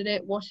founded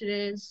it, what it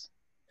is?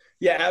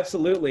 Yeah,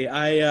 absolutely.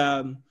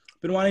 I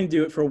been wanting to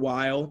do it for a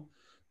while.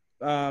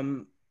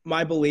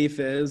 My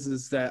belief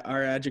is that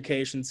our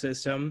education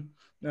system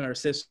and our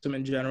system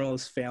in general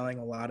is failing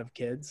a lot of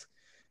kids.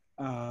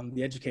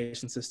 The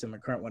education system, our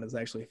current one, is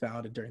actually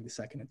founded during the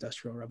Second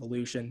Industrial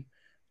Revolution.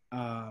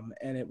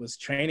 And it was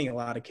training a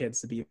lot of kids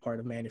to be a part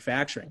of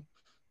manufacturing.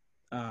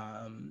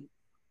 And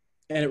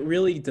it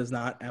really does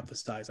not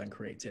emphasize on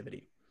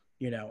creativity.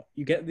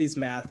 You get these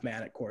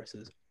mathematic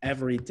courses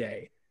every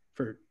day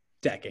for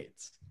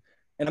decades.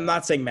 And I'm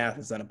not saying math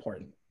is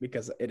unimportant,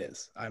 because it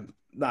is. I'm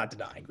not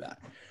denying that.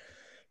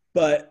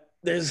 But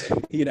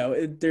the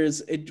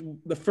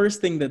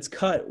first thing that's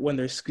cut when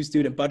there's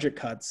student budget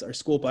cuts or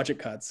school budget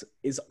cuts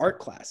is art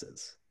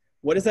classes.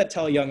 What does that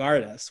tell young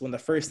artists when the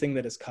first thing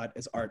that is cut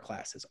is art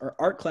classes? Our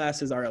art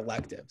classes are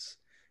electives,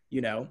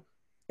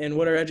 And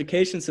what our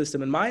education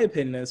system, in my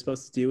opinion, is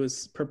supposed to do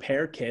is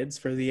prepare kids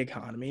for the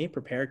economy,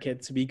 prepare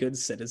kids to be good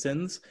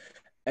citizens.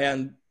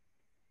 And,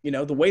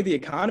 the way the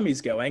economy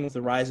is going with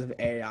the rise of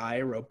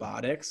AI,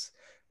 robotics,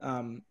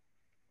 the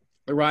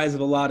rise of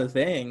a lot of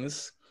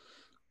things,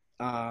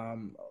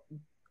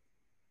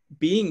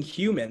 being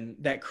human,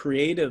 that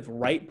creative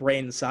right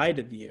brain side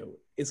of you,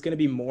 is going to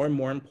be more and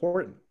more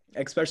important,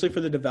 especially for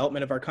the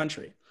development of our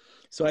country.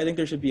 So I think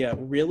there should be a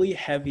really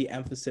heavy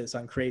emphasis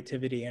on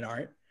creativity in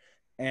art.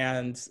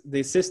 And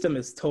the system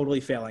is totally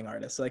failing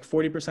artists. Like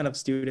 40% of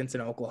students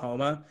in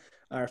Oklahoma,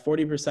 or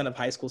 40% of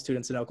high school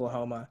students in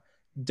Oklahoma,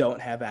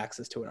 don't have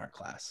access to an art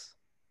class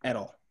at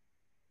all.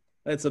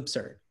 That's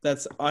absurd.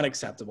 That's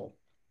unacceptable.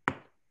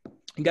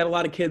 You got a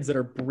lot of kids that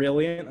are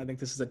brilliant. I think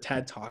this is a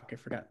TED Talk. I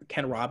forgot.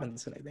 Ken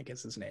Robinson, I think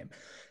is his name.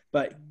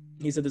 But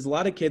he said there's a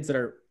lot of kids that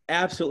are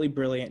absolutely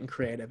brilliant and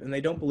creative, and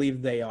they don't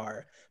believe they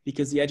are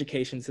because the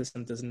education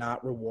system does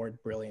not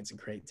reward brilliance and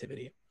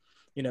creativity.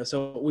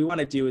 So what we want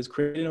to do is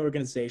create an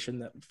organization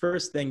that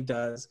first thing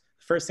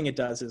it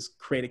does is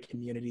create a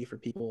community for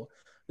people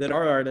that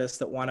are artists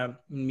that want to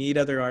meet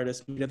other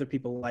artists, meet other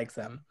people like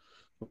them.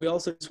 But we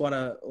also just want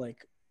to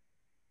like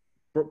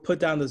put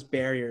down those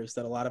barriers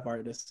that a lot of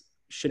artists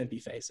shouldn't be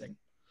facing.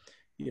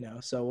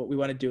 So what we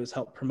want to do is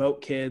help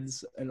promote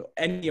kids and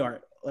any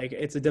art. Like,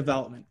 it's a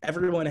development.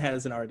 Everyone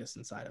has an artist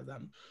inside of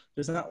them.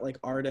 There's not like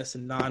artists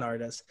and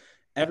non-artists.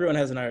 Everyone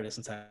has an artist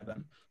inside of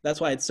them. That's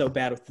why it's so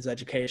bad with this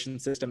education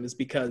system, is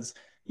because,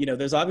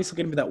 there's obviously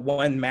going to be that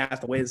one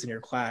math whiz in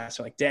your class.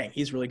 You're like, dang,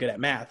 he's really good at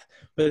math.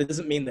 But it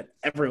doesn't mean that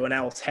everyone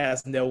else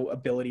has no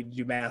ability to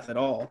do math at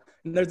all.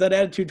 And there's that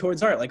attitude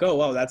towards art. Like, oh,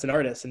 well, that's an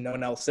artist and no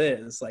one else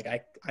is. Like,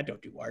 I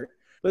don't do art.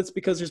 But it's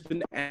because there's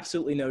been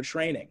absolutely no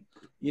training.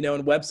 In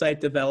website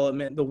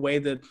development, the way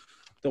that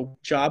the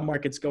job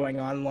market's going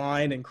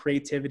online, and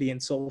creativity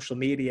and social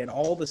media and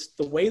all this,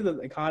 the way the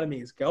economy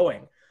is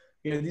going,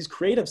 these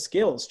creative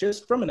skills,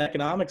 just from an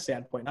economic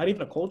standpoint, not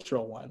even a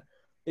cultural one,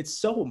 it's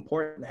so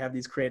important to have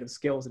these creative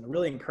skills and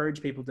really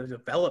encourage people to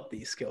develop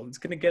these skills. It's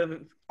going to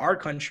give our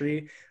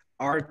country,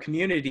 our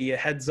community a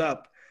heads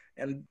up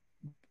and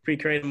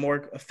create a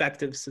more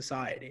effective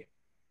society.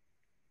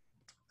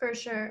 For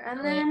sure. And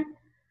then,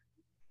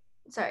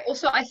 sorry.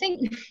 Also, I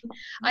think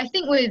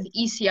with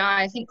ECI,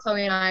 I think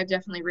Chloe and I have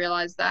definitely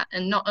realized that.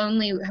 And not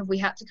only have we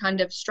had to kind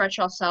of stretch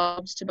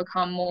ourselves to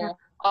become more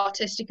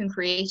artistic and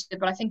creative,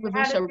 but I think we've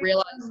also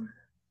realized.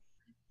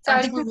 So I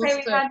was going to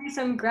say we had to do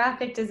some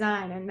graphic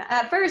design, and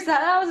at first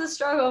that was a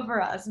struggle for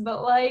us,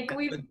 but like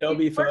we've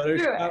worked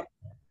through it.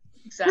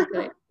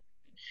 Exactly.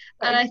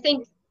 And I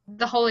think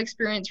the whole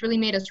experience really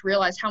made us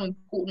realize how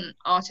important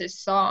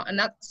artists are, and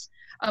that's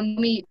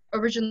we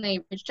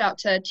originally reached out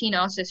to teen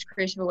artist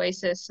Creative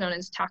Oasis, known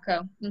as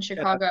TACO, in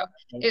Chicago.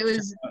 It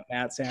was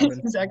Matt Salmon.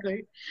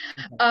 Exactly.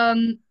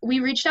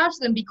 We reached out to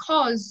them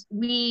because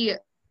we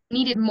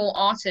needed more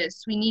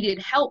artists. We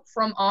needed help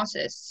from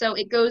artists. So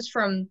it goes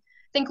from,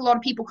 I think a lot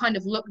of people kind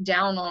of look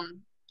down on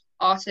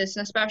artists,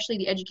 and especially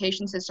the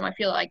education system, I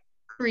feel like,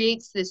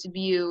 creates this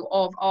view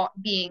of art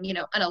being,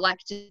 an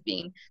elective,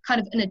 being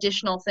kind of an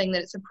additional thing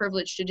that it's a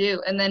privilege to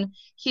do. And then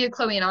here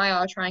Chloe and I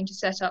are trying to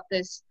set up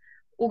this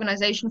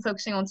organization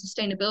focusing on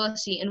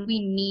sustainability, and we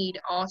need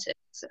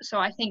artists. So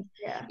I think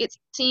it's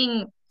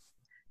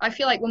I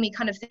feel like when we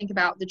kind of think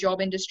about the job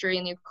industry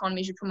and the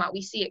economy you're talking about,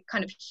 we see it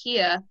kind of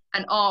here,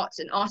 and art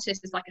and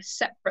artists is like a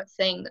separate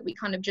thing that we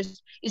kind of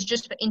is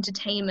just for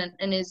entertainment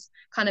and is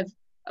kind of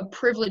a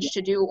privilege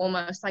to do,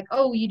 almost like,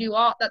 oh, you do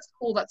art, that's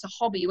cool, that's a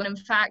hobby. When in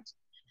fact,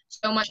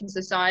 so much in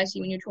society,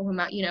 when you're talking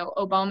about,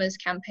 Obama's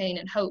campaign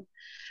and hope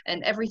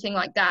and everything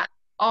like that,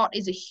 art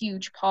is a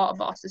huge part of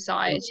our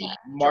society.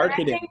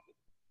 Marketing.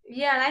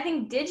 And I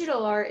think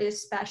digital art,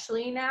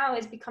 especially now,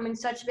 is becoming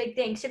such a big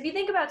thing. So if you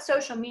think about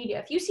social media,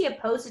 if you see a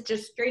post that's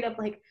just straight up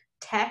like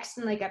text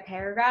and like a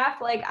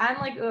paragraph, like I'm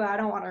like, oh, I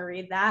don't want to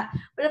read that.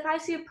 But if I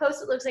see a post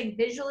that looks like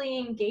visually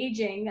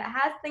engaging, that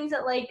has things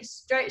that like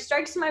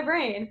strikes my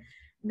brain,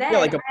 then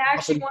I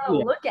actually want to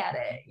look at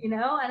it, And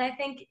I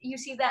think you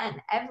see that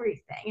in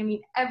everything. I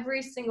mean,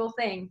 every single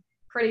thing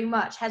pretty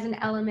much has an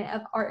element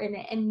of art in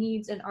it and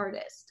needs an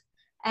artist.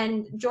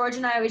 And George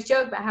and I always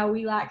joke about how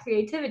we lack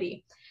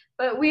creativity.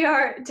 But we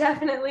are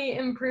definitely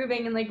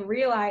improving and like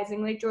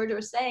realizing, like Georgia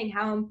was saying,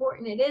 how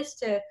important it is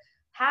to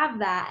have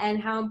that,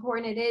 and how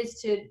important it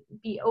is to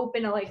be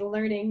open to like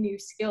learning new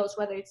skills,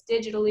 whether it's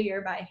digitally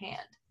or by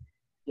hand.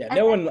 Yeah,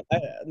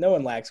 no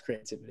one lacks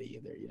creativity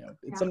either.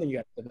 It's something you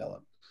have to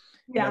develop.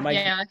 Yeah,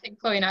 I think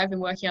Chloe and I have been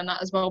working on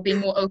that as well, being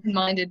more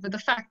open-minded. But the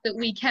fact that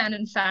we can,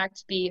 in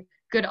fact, be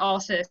good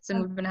artists,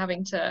 and we've been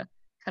having to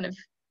kind of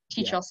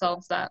teach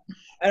ourselves that.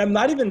 And I'm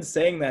not even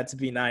saying that to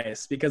be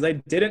nice, because I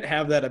didn't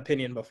have that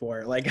opinion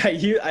before. Like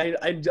I'm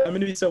going to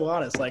be so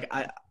honest. Like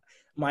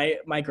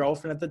my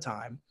girlfriend at the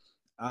time,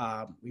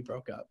 we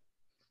broke up,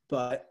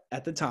 but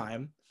at the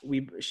time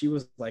she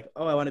was like,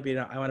 oh, I want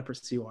to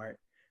pursue art.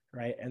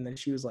 Right. And then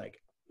she was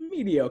like,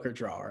 mediocre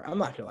drawer. I'm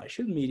not gonna lie.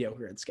 She was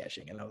mediocre at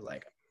sketching. And I was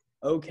like,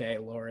 okay,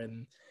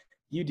 Lauren,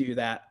 you do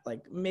that.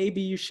 Like,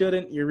 maybe you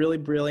shouldn't. You're really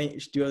brilliant. You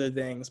should do other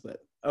things,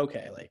 but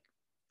okay. Like,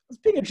 I was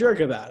being a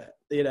jerk about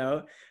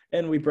it,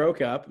 and we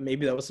broke up.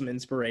 Maybe that was some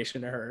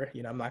inspiration to her.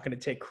 I'm not going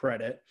to take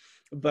credit,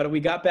 but we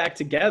got back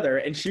together,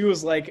 and she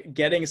was like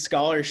getting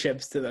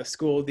scholarships to the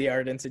School of the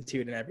Art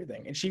Institute and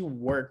everything. And she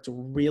worked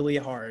really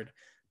hard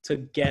to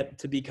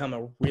become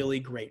a really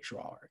great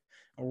drawer,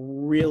 a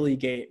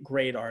really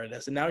great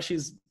artist. And now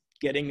she's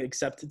getting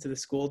accepted to the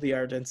School of the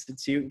Art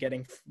Institute,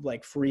 getting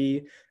like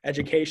free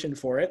education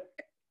for it.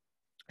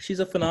 She's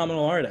a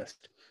phenomenal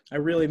artist. I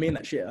really mean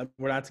that.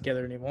 We're not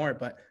together anymore,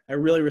 but I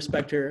really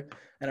respect her,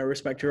 and I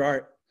respect her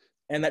art.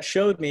 And that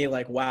showed me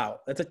like, wow,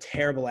 that's a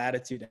terrible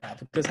attitude to have,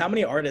 because how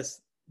many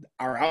artists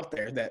are out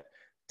there that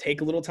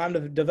take a little time to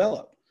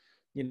develop?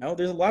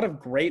 There's a lot of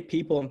great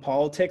people in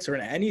politics or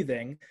in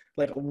anything,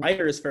 like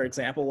writers, for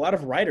example. A lot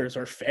of writers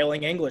are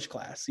failing English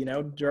class,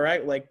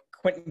 direct, like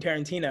Quentin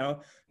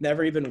Tarantino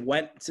never even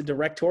went to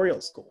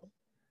directorial school,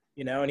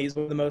 you know, and he's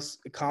one of the most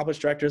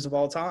accomplished directors of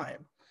all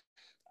time.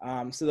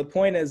 So the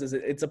point is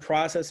it's a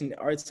process, and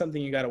art's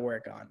something you got to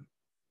work on.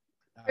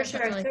 For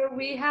sure. So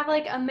we have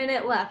like a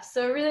minute left.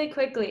 So really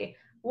quickly,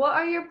 what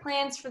are your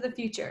plans for the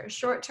future,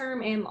 short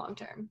term and long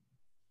term?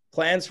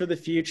 Plans for the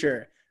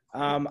future.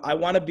 I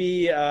want to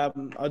be,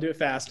 I'll do it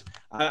fast.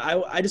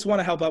 I just want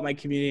to help out my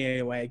community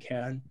any way I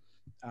can.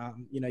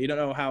 You know, you don't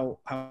know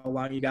how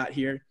long you got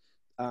here.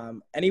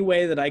 Any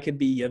way that I could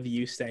be of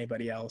use to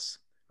anybody else,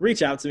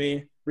 reach out to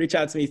me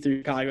through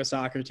Chicago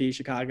Socrates,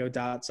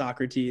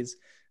 chicago.socrates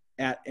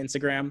at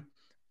Instagram.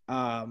 We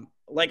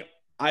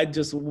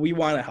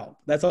want to help.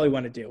 That's all we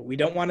want to do. We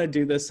don't want to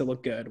do this to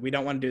look good. We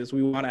don't want to do this.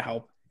 We want to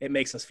help. It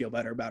makes us feel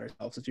better about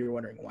ourselves, if you're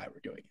wondering why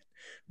we're doing it.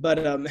 But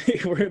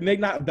we're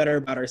not better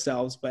about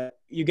ourselves, but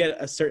you get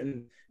a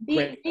certain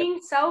being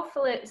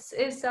selfless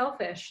is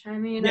selfish. I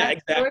mean, yeah,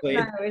 exactly.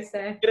 What I always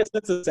say. You get a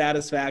sense of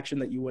satisfaction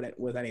that you wouldn't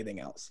with anything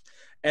else.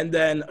 And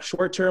then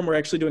short term, we're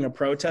actually doing a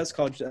protest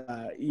called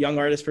Young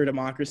Artists for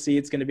Democracy.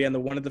 It's going to be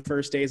on one of the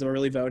first days of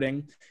early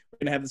voting. We're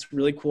going to have this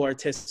really cool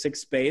artistic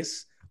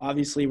space.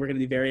 Obviously, we're going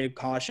to be very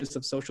cautious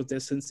of social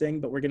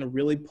distancing, but we're going to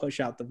really push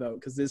out the vote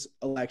because this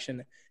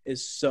election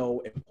is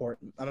so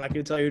important. I'm not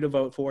going to tell you who to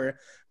vote for,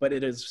 but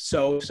it is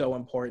so, so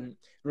important.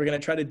 We're going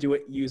to try to do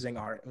it using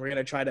art, and we're going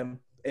to try to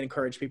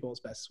encourage people as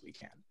best as we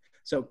can.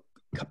 So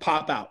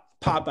pop out,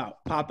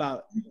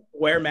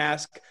 wear a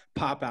mask,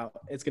 pop out.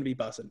 It's going to be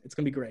buzzing. It's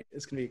going to be great.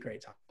 It's going to be a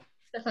great time.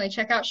 Definitely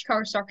check out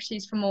Chicago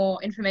Socrates for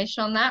more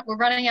information on that. We're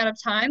running out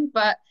of time,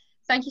 but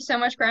thank you so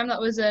much, Graham.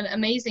 That was an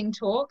amazing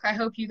talk. I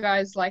hope you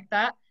guys like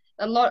that.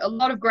 A lot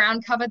of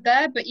ground covered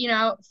there, but you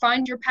know,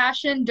 find your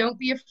passion. Don't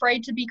be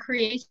afraid to be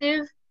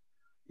creative.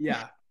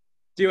 Yeah,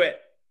 do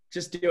it.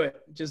 Just do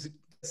it.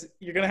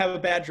 You're going to have a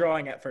bad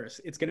drawing at first.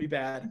 It's going to be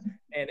bad,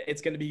 and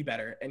it's going to be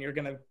better, and you're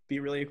going to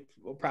be really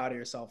proud of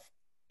yourself,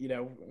 you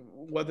know,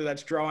 whether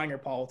that's drawing or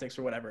politics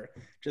or whatever.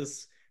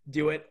 Just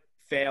do it,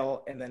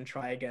 fail, and then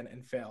try again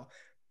and fail.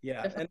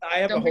 Yeah, and I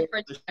have a whole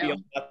spiel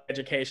about the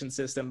education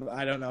system.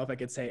 I don't know if I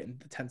could say it in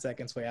the 10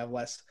 seconds we have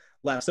left.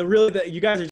 So really, you guys are